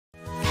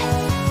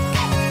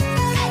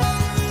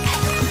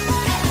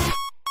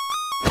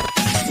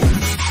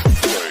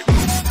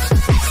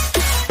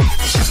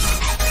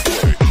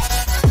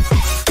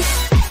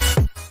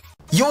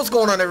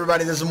going on,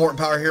 everybody? This is Morton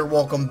Power here.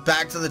 Welcome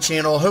back to the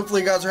channel.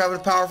 Hopefully you guys are having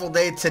a powerful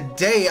day.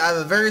 Today I have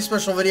a very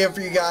special video for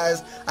you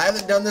guys. I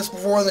haven't done this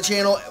before on the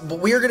channel, but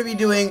we are going to be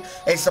doing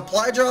a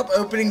supply drop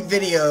opening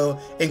video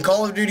in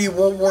Call of Duty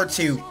World War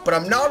II. But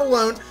I'm not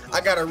alone. I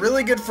got a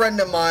really good friend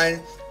of mine,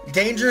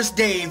 Dangerous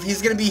Dave.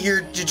 He's going to be here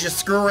to just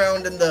screw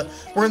around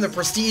we're in the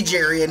prestige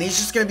area, and he's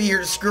just going to be here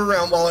to screw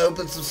around while I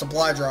open some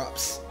supply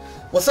drops.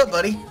 What's up,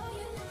 buddy?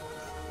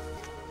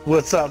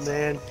 What's up,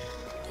 man?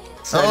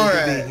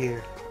 Excited to be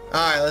here.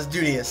 Alright, let's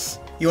do this.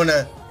 You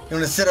wanna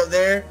sit up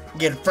there,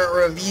 get a front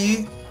row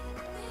view?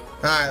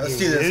 Alright, let's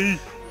do this.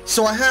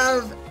 So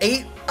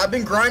I've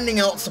been grinding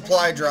out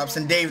supply drops,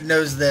 and Dave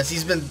knows this.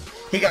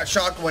 He got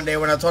shocked one day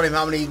when I told him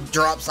how many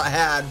drops I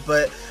had,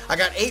 but I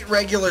got 8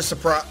 regular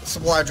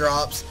supply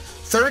drops,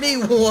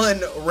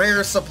 31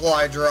 rare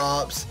supply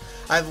drops,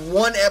 I have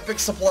 1 epic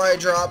supply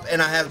drop,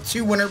 and I have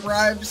 2 winter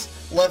bribes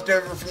left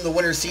over from the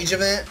winter siege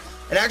event.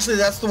 And actually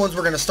that's the ones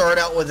we're going to start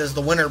out with, is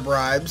the winter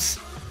bribes.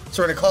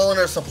 So we're going to call in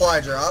our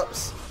supply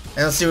drops,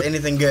 and let's see what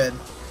anything good.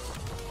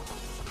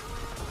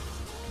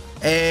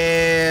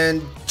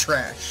 And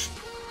trash.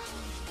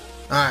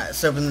 Alright,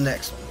 let's open the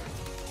next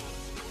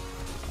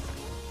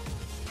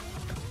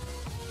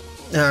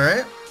one.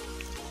 Alright.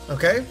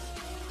 Okay.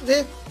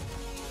 Yeah.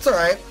 It's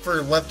alright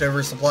for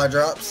leftover supply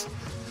drops.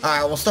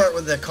 Alright, we'll start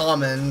with the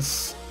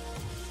commons.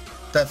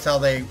 That's how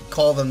they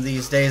call them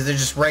these days. They're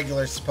just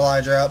regular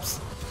supply drops.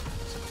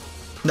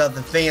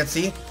 Nothing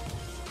fancy.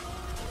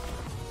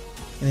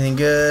 Anything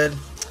good?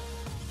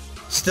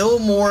 Still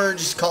more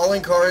just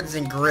calling cards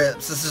and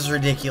grips. This is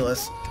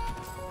ridiculous.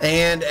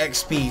 And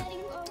XP.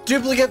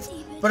 Duplicates,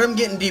 but I'm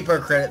getting depot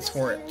credits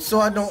for it,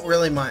 so I don't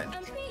really mind.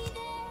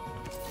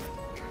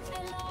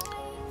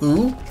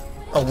 Ooh,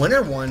 a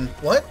winter one.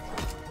 What?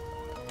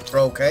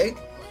 Okay.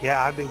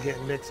 Yeah, I've been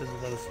getting mixes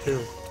of those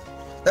too.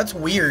 That's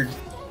weird.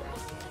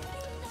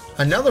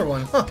 Another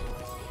one, huh?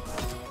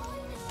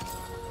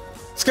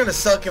 It's gonna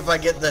suck if I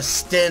get the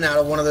stint out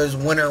of one of those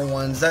winter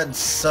ones. That'd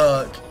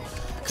suck.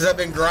 Because I've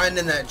been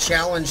grinding that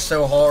challenge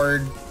so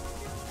hard.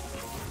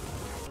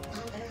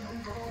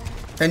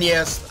 And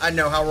yes, I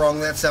know how wrong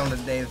that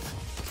sounded, Dave.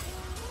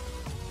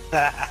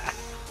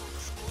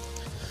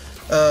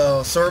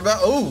 Oh, so we're about...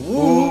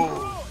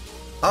 Oh,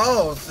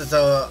 oh, it's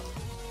a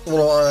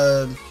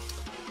little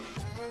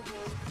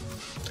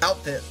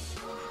outfit.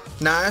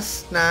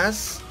 Nice,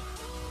 nice.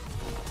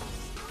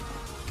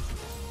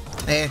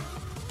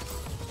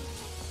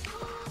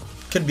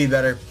 Could be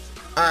better.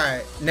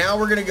 Alright, now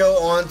we're going to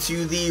go on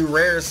to the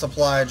rare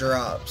supply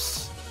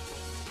drops.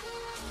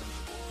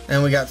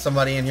 And we got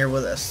somebody in here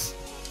with us.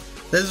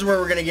 This is where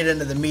we're going to get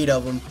into the meat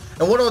of them.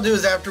 And what I'll do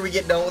is after we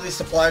get done with these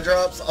supply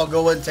drops, I'll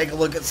go ahead and take a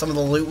look at some of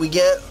the loot we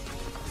get.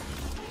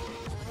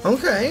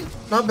 Okay,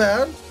 not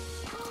bad.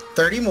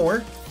 30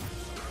 more.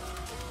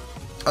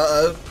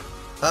 Uh-oh.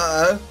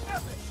 Uh-oh.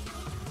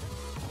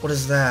 What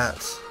is that?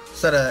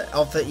 Is that an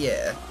outfit?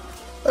 Yeah.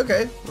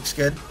 Okay, looks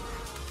good.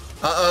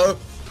 Uh-oh.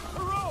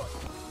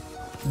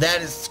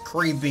 That is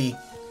creepy.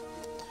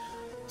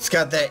 It's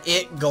got that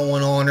it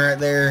going on right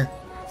there.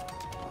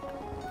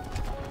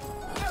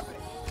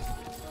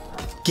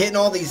 Getting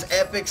all these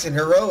epics and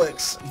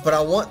heroics, but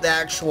I want the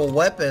actual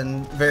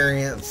weapon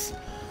variants,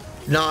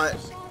 not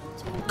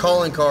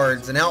calling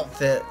cards and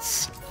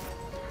outfits.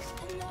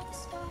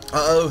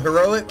 Uh-oh,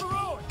 heroic.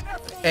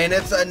 And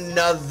it's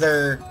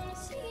another.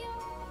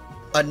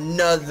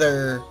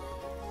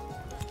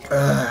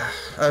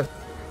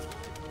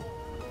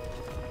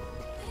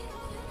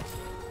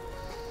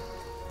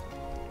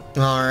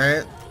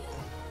 Alright.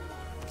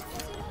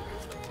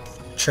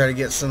 Try to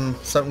get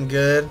something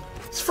good.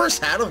 It's the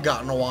first hat I've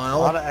got in a while. A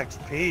lot of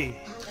XP.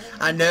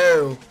 I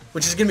know,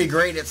 which is going to be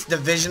great. It's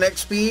division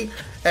XP,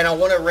 and I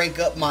want to rank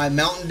up my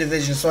mountain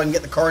division so I can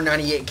get the car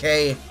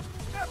 98K.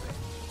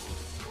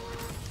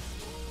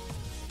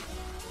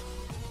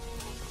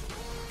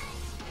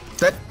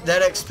 That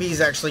XP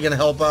is actually going to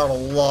help out a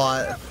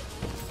lot.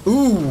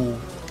 Ooh.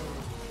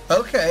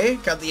 Okay,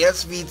 got the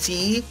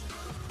SVT.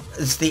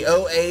 It's the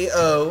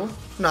OAO.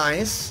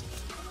 Nice.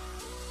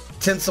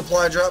 10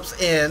 supply drops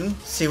in.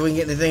 See if we can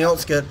get anything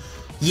else good.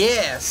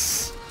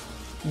 Yes!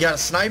 Got a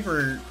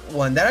sniper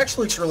one. That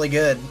actually looks really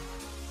good.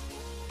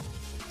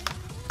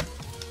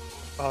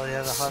 Oh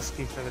yeah, the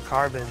Husky for the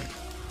carbon.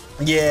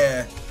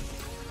 Yeah.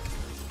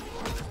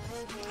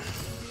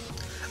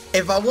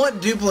 If I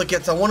want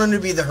duplicates, I want them to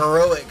be the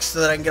heroics so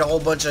that I can get a whole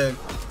bunch of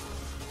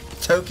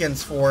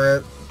tokens for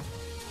it.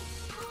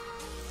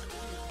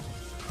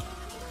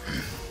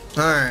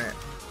 Alright.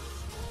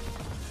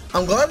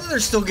 I'm glad that they're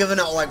still giving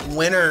out like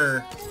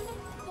winter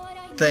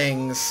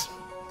things.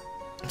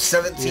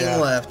 17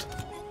 left.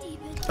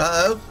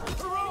 Uh-oh.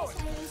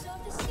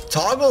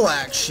 Toggle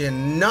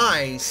action.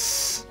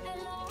 Nice.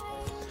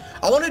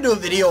 I want to do a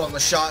video on the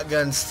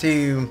shotguns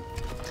too.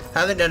 I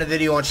haven't done a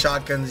video on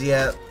shotguns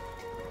yet.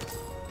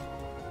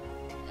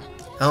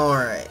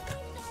 Alright.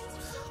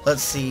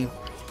 Let's see.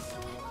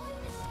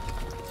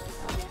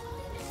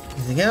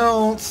 Anything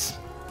else?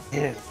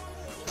 Yeah.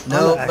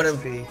 No,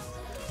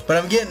 But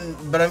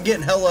I'm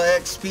getting hella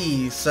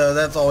XP, so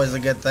that's always a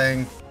good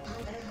thing.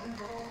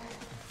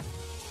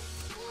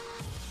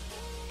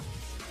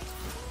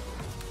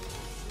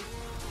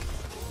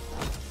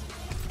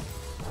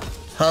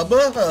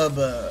 Hubba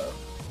hubba.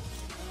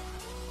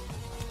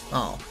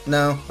 Oh,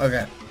 no?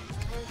 Okay.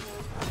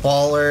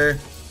 Baller.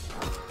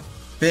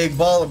 Big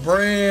baller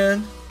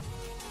brand.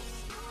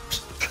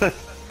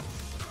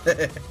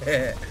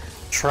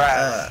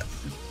 Trash.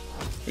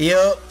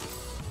 Yep.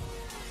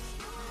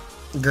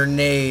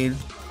 Grenade.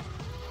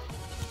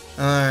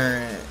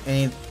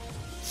 Alright.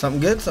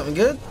 Something good? Something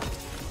good?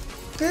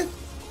 Good.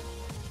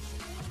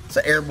 It's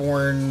an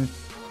airborne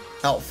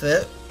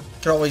outfit.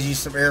 Could always use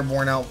some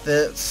airborne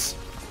outfits.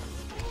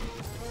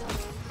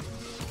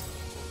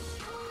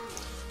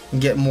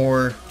 And get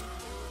more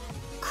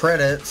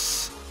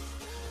credits.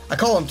 I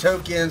call them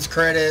tokens,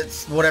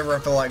 credits, whatever I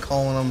feel like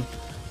calling them.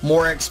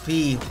 More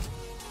XP.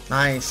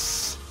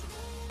 Nice.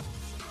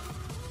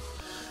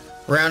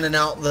 Rounding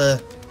out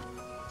the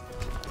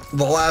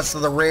last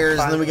of the rares,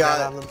 and then we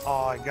got...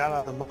 I got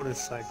on the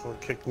motorcycle,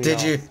 it kicked me Did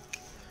off. you?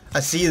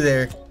 I see you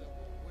there.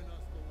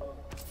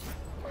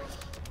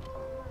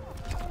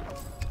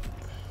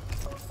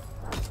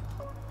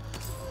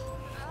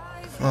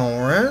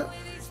 Alright.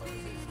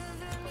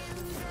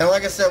 And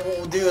like I said, what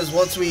we'll do is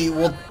once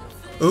we'll...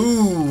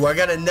 Ooh, I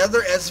got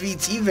another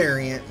SVT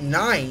variant.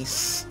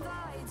 Nice.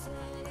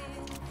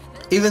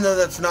 Even though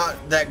that's not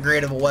that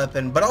great of a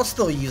weapon, but I'll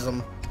still use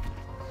them.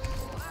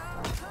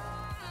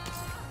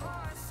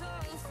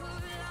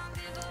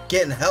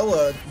 Getting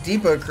hella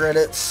depot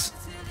credits.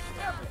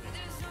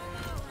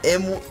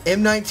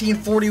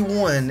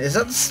 M1941. Is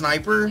that the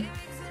sniper?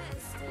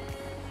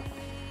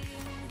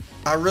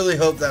 I really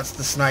hope that's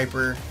the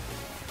sniper.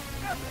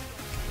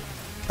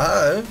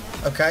 Oh,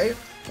 okay.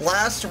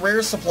 Last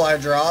rare supply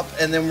drop,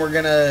 and then we're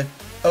gonna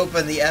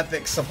open the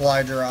epic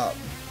supply drop.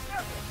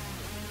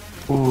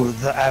 Ooh,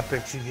 the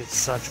epics, you get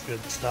such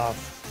good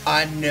stuff.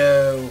 I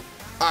know.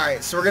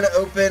 Alright, so we're gonna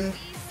open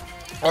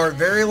our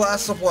very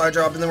last supply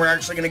drop, and then we're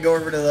actually gonna go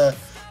over to the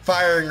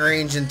firing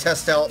range and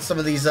test out some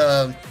of these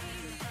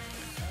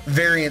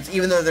variants,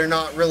 even though they're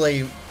not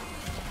really,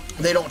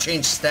 they don't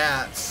change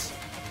stats.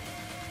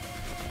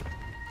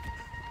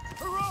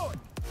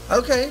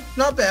 Okay,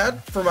 not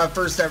bad for my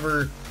first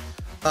ever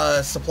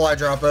supply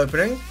drop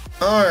opening.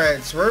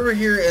 Alright, so we're over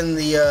here in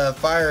the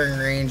firing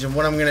range, and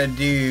what I'm gonna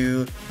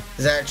do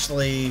is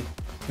actually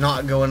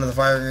not go into the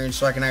firing range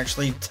so I can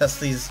actually test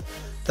these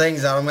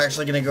things out. I'm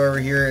actually gonna go over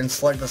here and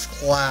select this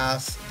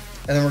class,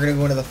 and then we're gonna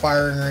go into the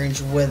firing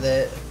range with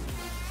it.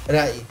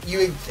 And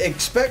you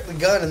expect the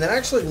gun, and that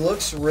actually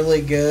looks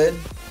really good.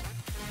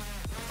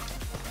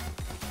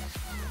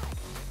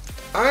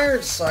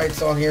 Iron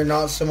sights on here,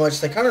 not so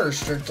much. They kind of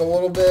restrict a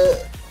little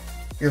bit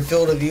your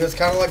field of view. It's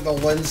kind of like the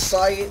lens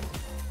sight.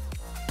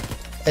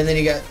 And then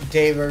you got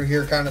Dave over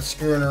here kind of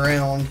screwing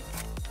around.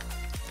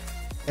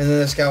 And then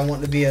this guy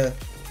wanting to be a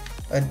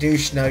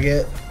douche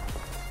nugget.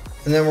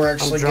 And then we're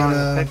actually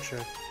gonna... a picture.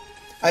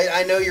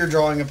 I know you're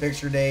drawing a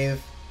picture, Dave.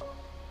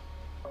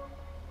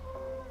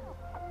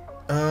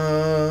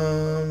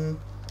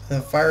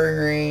 The firing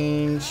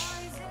range.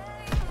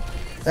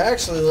 That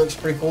actually looks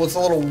pretty cool. It's a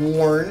little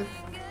worn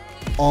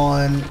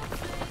on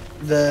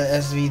the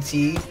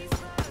SVT.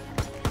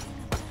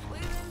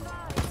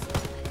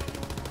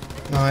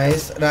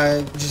 Nice. And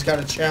I just got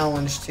a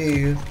challenge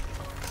too.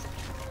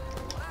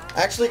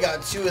 I actually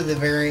got 2 of the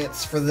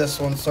variants for this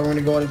one, so I'm going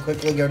to go ahead and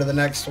quickly go to the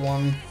next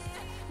one.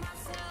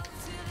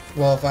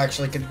 Well, if I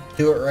actually could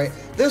do it right.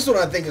 This one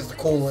I think is the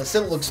coolest.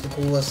 It looks the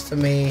coolest to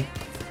me.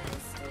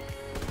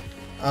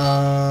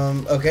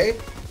 Okay.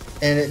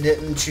 And it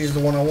didn't choose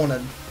the one I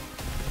wanted.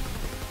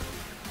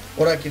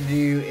 What I can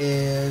do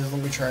is,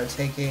 let me try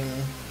taking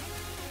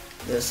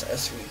this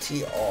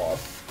SVT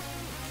off.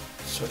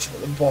 Switch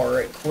over the bar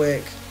right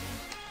quick.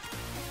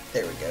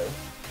 There we go.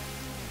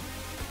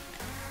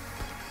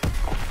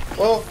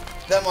 Well,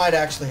 that might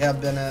actually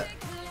have been it.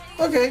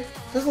 Okay,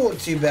 doesn't look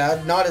too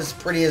bad. Not as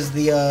pretty as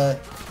the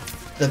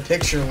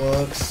picture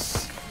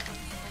looks.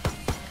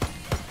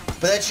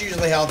 But that's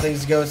usually how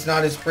things go. It's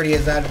not as pretty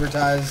as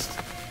advertised.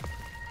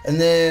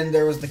 And then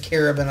there was the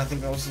carabin. I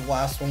think that was the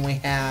last one we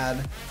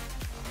had.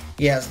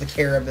 Yeah, it's the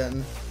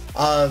carabin.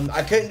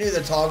 I couldn't do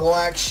the toggle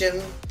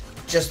action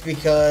just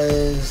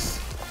because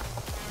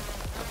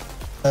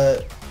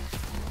I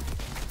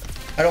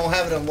don't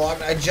have it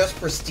unlocked. I just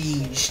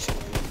prestiged.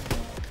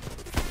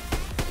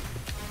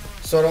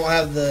 So I don't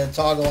have the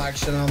toggle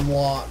action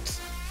unlocked.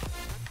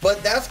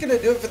 But that's going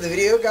to do it for the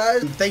video,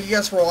 guys. Thank you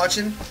guys for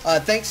watching.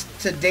 Thanks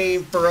to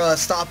Dave for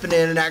stopping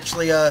in and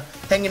actually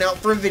hanging out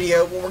for a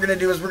video. What we're going to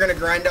do is we're going to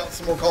grind out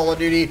some more Call of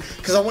Duty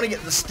because I want to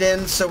get the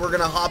stins, so we're going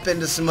to hop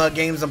into some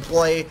games and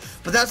play.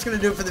 But that's going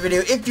to do it for the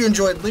video. If you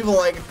enjoyed, leave a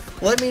like.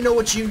 Let me know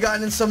what you've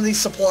gotten in some of these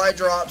supply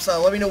drops.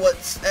 Let me know what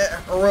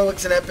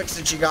heroics and epics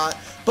that you got.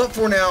 But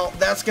for now,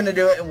 that's going to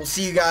do it, and we'll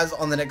see you guys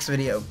on the next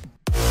video.